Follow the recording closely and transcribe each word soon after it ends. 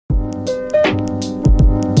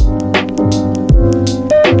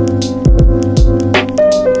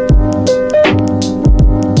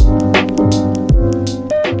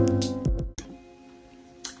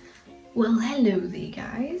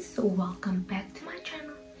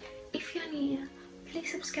me,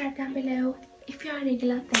 please subscribe down below. If you are a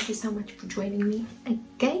regular, thank you so much for joining me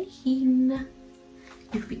again.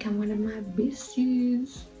 You've become one of my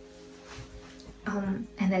besties. And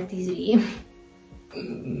that is me.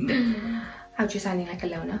 I'm just sounding like a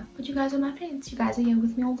loner, but you guys are my friends. You guys are here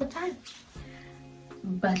with me all the time.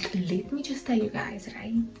 But let me just tell you guys,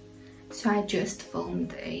 right? So I just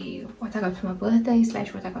filmed a what I got for my birthday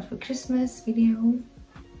 / what I got for Christmas video.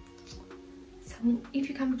 So if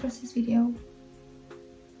you come across this video,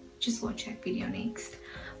 just watch that video next.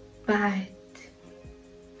 But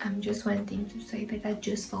I'm just wanting to say that I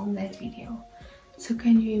just filmed that video. So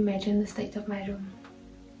can you imagine the state of my room?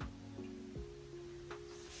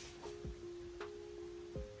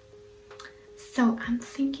 So I'm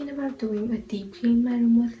thinking about doing a deep clean my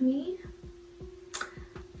room with me.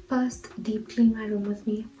 First deep clean my room with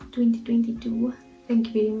me for 2022. Thank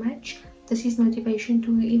you very much. This is motivation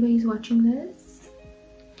to whoever is watching this.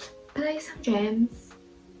 Play some jams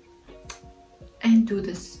and do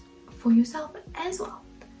this for yourself as well.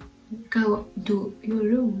 Go do your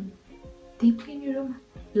room. Deep clean your room.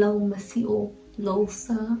 Low messy or low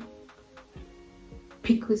sir.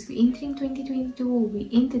 Because we're entering 2022 or we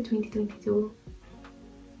entered 2022.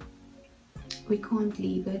 We can't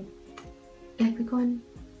leave it. Like we can't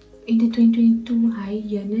enter 2022 high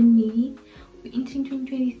yanani. We're entering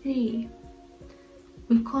 2023.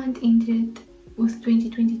 We can't enter it with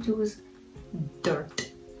 2022's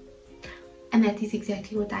dirt. And that is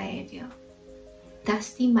exactly what I have here.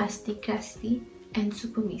 Dusty, musty, crusty, and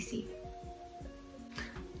super messy.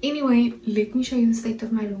 Anyway, let me show you the state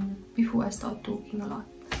of my room before I start talking a lot.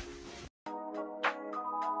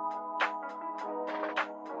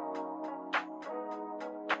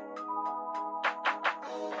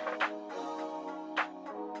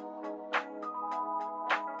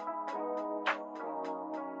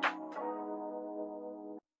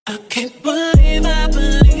 I can't believe I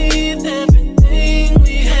believed everything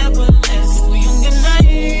we had was less. So young and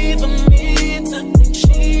naive of me to think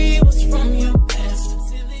she was from your past.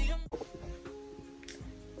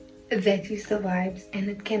 That is the vibes, and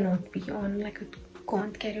it cannot be on, like it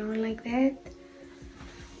can't carry on like that.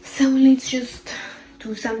 So let's just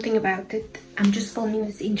do something about it. I'm just filming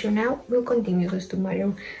this intro now. We'll continue this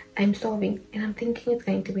tomorrow. I'm starving and I'm thinking it's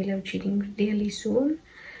going to be load shedding really soon.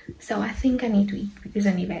 So I think I need to eat because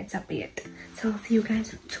I never had supper yet. So I'll see you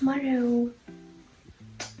guys tomorrow.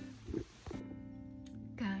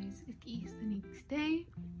 Guys, it is the next day.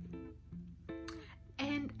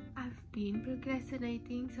 And I've been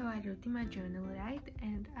procrastinating. So I wrote in my journal, right?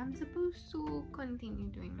 And I'm supposed to continue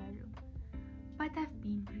doing my room. But I've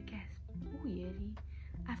been procrastinating.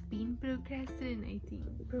 I've been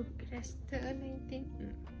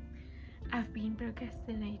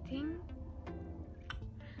procrastinating.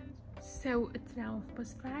 So it's now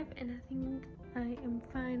 5:30 and I think I am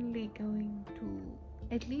finally going to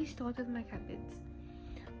at least start with my cupboards,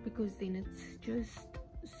 because then it's just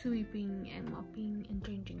sweeping and mopping and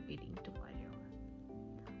changing bedding tomorrow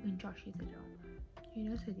when Josh is around, you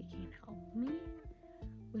know, so they can help me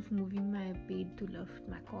with moving my bed to lift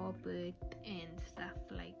my carpet and stuff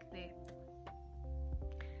like that.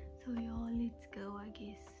 So yeah, let's go, I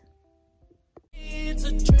guess. It's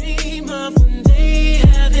a dream of one day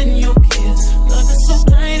having your kiss. Love is so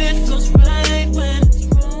blind, it feels right when it's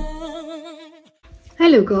wrong.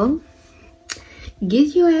 Hello girl,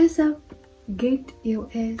 get your ass up,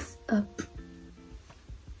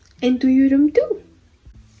 and do your room too.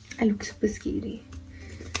 I look super scary,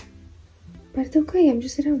 but it's okay, I'm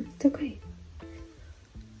just around, it's okay.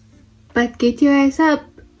 But get your ass up.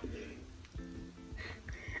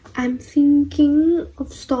 I'm thinking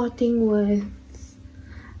of starting with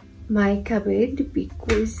my cupboard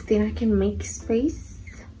because then I can make space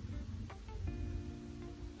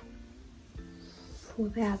for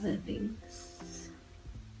the other things.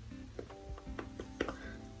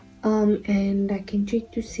 And I can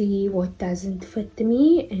check to see what doesn't fit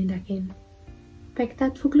me and I can pack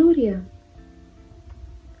that for Gloria.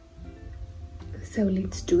 So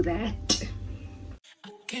let's do that. I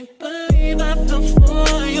can't believe I fell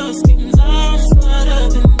for your schemes. I'm smarter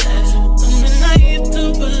than that. I'm naive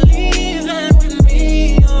to believe that with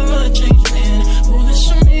me you're a changed man.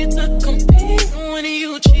 Foolish of me to compete when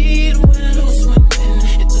you cheat, when who's winning.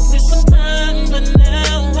 It took me some time, but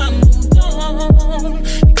now I moved on,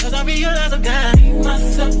 because I realize I gotta hate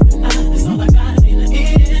myself. That's all I got in the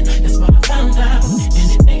end. That's what I found out,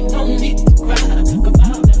 and it ain't no need to cry. I took a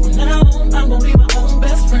vow that from now on I'm gonna be my own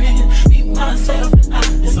best friend. Be myself.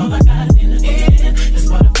 That's all I got in the end. That's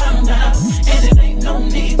what I found out, and it ain't no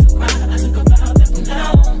need to cry. I took a vow that from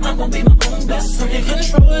now on I'm gonna be my own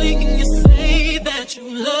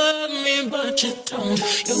own.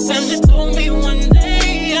 Your family told me one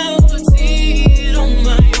day I would see it on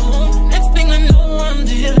my own. Next thing I know, I'm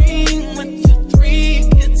dealing with your 3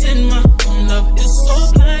 kids in my home. Love is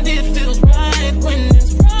so blind, it feels right when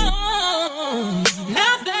it's wrong.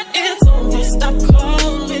 Now that it's over, stop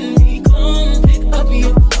calling me, come pick up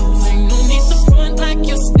your clothes. Ain't no need to front like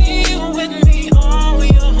you're still with me. All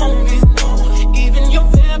your homies know, even your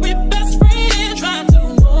very best friend tried to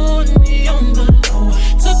warn me on the low.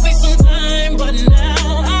 Took me some time, but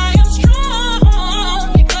now I am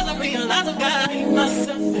strong, because I realize I got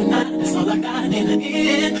myself and that's all I got in the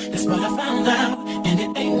end. That's what I found out, and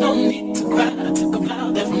it ain't no need to cry. I took a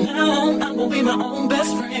vow that from now on I'm gonna be my own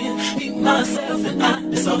best friend. Be myself and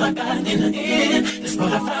that's all I got in the end. That's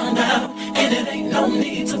what I found out, and it ain't no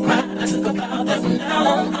need to cry. I took a vow that from now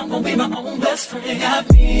on I'm gonna be my own best friend.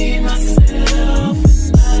 Got me, myself,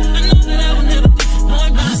 and I know that I will never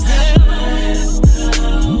disappoint myself.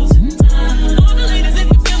 All the ladies, if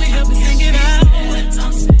you feel me, help me sing it out.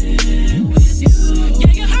 I'm sitting with you.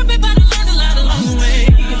 Yeah, you hurt me, but I learned a lot along the way.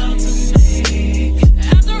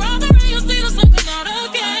 After all the rain, you'll see the sun come out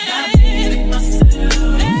again. Hey,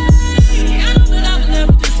 I know that I will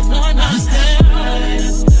never disappoint myself.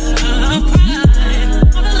 I'm crying.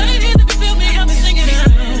 All the ladies, if you feel me, help me sing it out.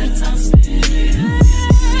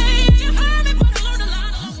 You hurt me, but I learned a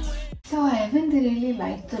lot along the way. So I haven't really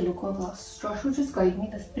liked the look of this. Joshua just gave me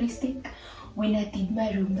this pretty stick when I did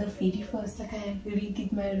my room the very first, like I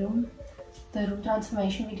redid my room, the room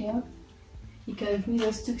transformation video. He gave me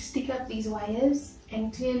this to stick up these wires,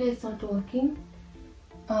 and clearly it's not working.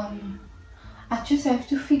 I just have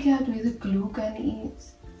to figure out where the glue gun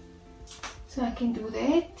is, so I can do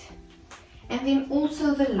that. And then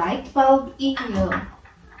also the light bulb in here,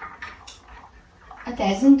 it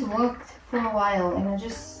hasn't worked for a while, and I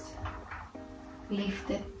just left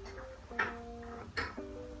it.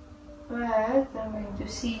 But I'm going to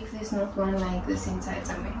see if there's not one like this inside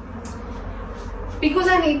somewhere, because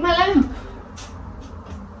I need my lamp.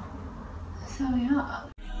 So yeah.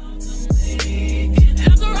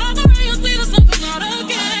 After all the rain, you'll see the sun come out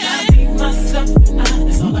again. I be myself and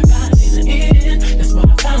that's all I got in the end. That's what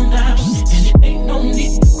I found out, and it ain't no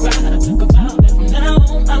need to cry. I took a vow that from now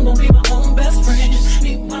on I'm gonna be my own best friend.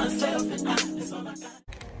 Be myself and that's all I got.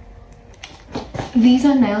 These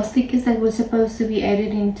are nail stickers that were supposed to be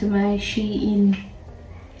added into my Shein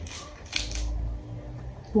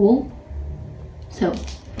bowl. So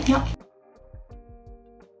yeah.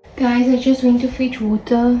 Guys, I just went to fetch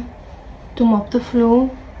water to mop the floor,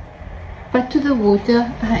 but to the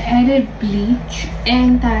water I added bleach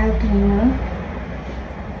and tile cleaner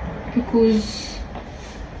because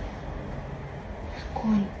I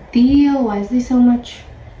can't deal. Why is there so much?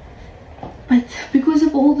 But because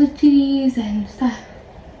of all the trees and stuff,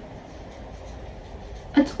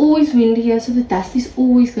 it's always windy here, so the dust is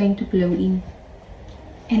always going to blow in,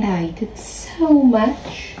 and I hate it so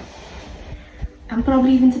much. I'm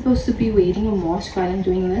probably even supposed to be wearing a mask while I'm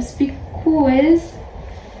doing this, because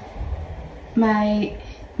my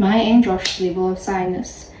and Josh's level of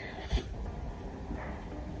sinus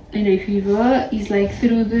and a fever is like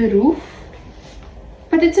through the roof.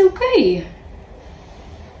 But it's okay.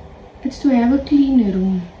 It's to have a clean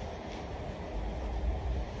room.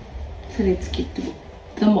 So let's get to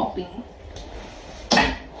the mopping.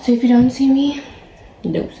 So if you don't see me,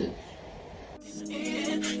 doses.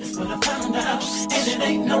 That's what I found out, and it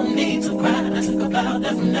ain't no need to cry. I took a vow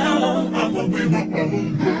that from now on I'm gonna be my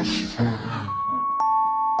own best friend.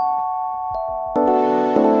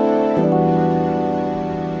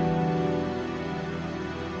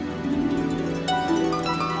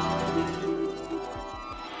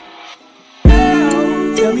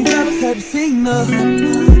 Tell me, have you seen her?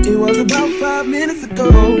 It was about 5 minutes ago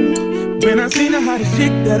when I seen the hottest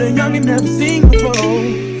chick that a youngin' never seen before.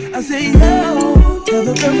 I say, yo, tell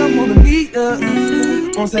the girls I wanna meet her.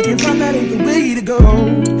 On second thought, that ain't the way to go.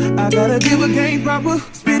 I gotta give her game proper,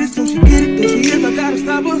 spit it so she get it. There she is, I gotta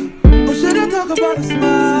stop her. Or should I talk about a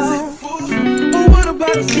smile? Or what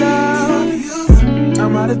about a style?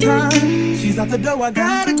 I'm out of time, she's out the door, I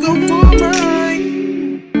gotta go for mine.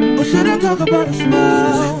 Or should I talk about a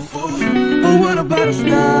smile? Or what about a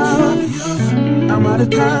style? I'm out of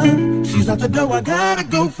time, she's out the door, I gotta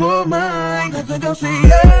go for mine. Let the girl say,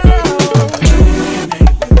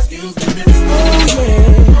 excuse me, miss. Oh,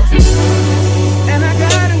 yeah. And I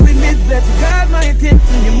gotta admit that you got my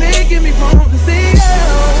attention. You're making me want to say, oh.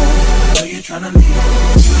 So you're trying to leave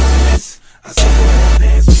this. I said I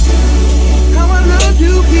dance with you. How I love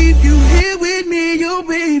to keep you here with me, yo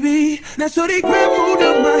baby. Now so they grab hold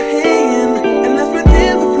of my hand, and let's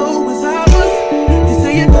pretend the flow is ours. You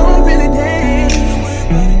say you don't really dance,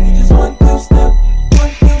 but if you just want to stop,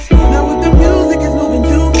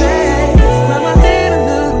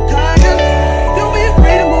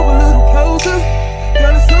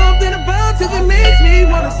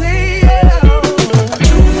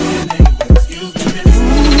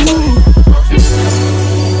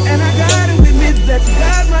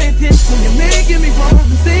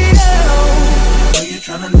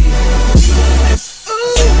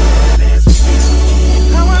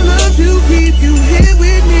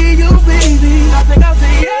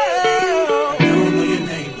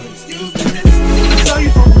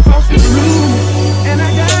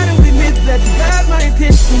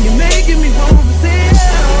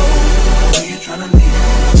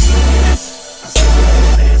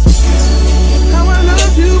 How I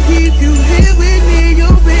love to keep you here with me,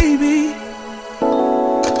 your baby. I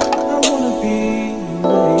wanna be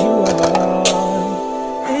where you are.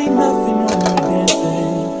 Ain't nothing wrong with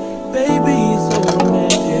dancing, baby. It's so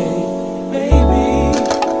romantic, baby.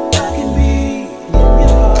 I can be in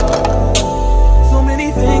your heart. So many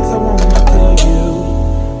things I wanna tell you.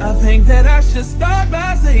 I think that I should start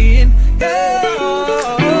by saying, girl.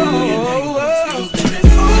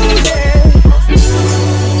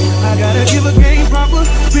 I gotta give a game proper,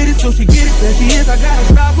 spit it so she get it, there she is, I gotta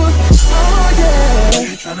stop her. Oh yeah,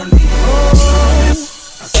 tryna leave. Oh,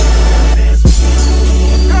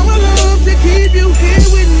 I would love to keep you here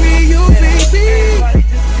with me, your baby.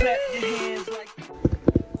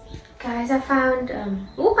 Guys, I found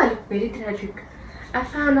oh, I look very tragic. I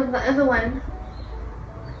found on the other one,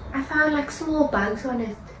 I found like small bugs on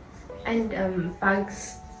it, and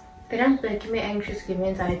bugs, they don't make me anxious, give me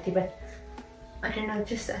anxiety, but I don't know, it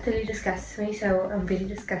just utterly disgusts me, so I'm very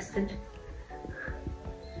disgusted.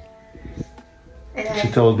 And She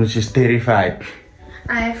told me she's terrified.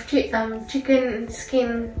 I have chicken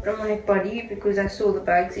skin from my body because I saw the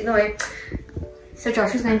bugs. Anyway, so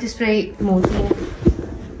Josh is going to spray morphine.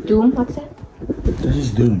 Doom, what's that? This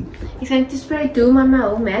is Doom. He's going to spray Doom on my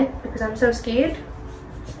whole mat because I'm so scared.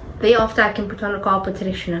 Thereafter I can put on a carpet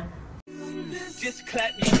conditioner. Just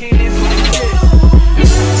clap your hands like this.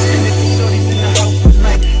 And if the shorty's in the house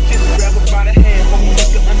tonight, just grab her by the hand, homie,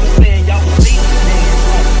 make her understand. Y'all will make the dance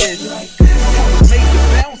like this. Y'all make the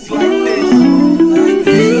bounce like this. You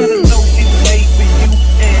gotta know she was made for you,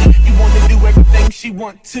 and you wanna do everything she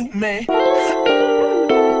want to, man.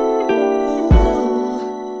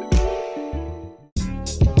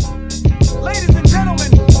 Ladies and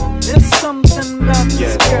gentlemen, there's something about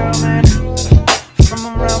this girl, man. From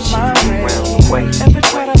around my way. Ever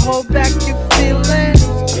try to hold back your feelings,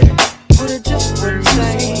 but it just wouldn't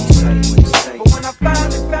say. But when I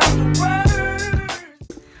finally found the words.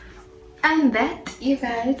 And that, you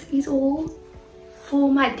guys, is all for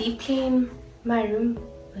my deep clean my room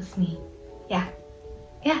with me. Yeah,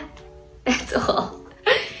 that's all.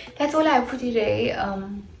 That's all I have for today. I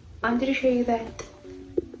wanted to show you that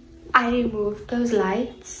I removed those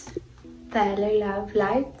lights, the Hello Love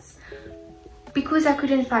lights, because I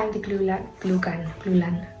couldn't find the glue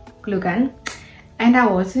gun, and I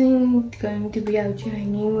wasn't going to be out here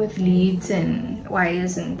hanging with leads and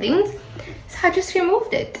wires and things, so I just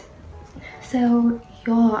removed it. So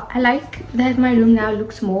yeah, I like that my room now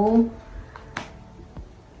looks more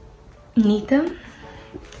neater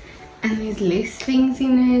and there's less things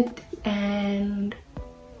in it, and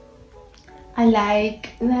I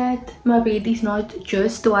like that my bed is not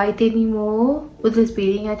just white anymore. With this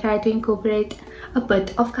bedding I try to incorporate a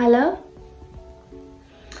bit of color,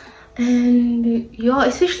 and yeah,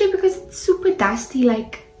 especially because it's super dusty,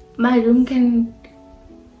 like my room can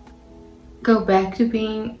go back to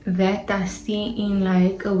being that dusty in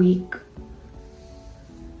like a week.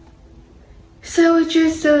 So it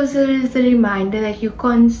just serves as a reminder that you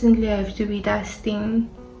constantly have to be dusting,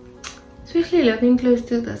 especially living close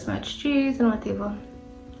to this much trees and whatever.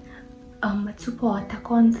 It's super hot, I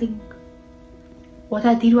can't think. What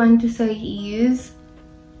I did want to say is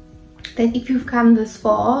that if you've come this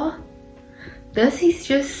far, this is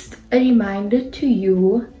just a reminder to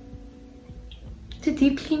you to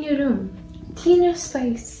deep clean your room, clean your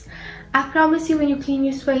space. I promise you, when you clean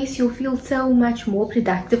your space, you'll feel so much more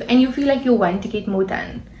productive and you feel like you want to get more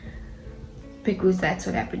done, because that's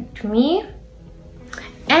what happened to me.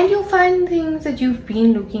 And you'll find things that you've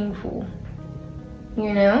been looking for,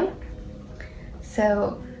 you know.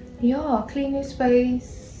 So yeah, clean your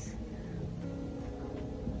space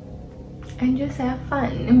and just have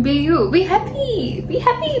fun and be you, be happy,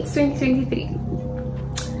 it's 2023.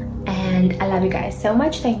 And I love you guys so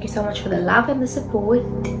much. Thank you so much for the love and the support,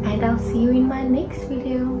 and I'll see you in my next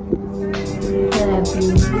video. I love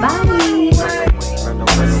you.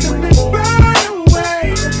 Bye.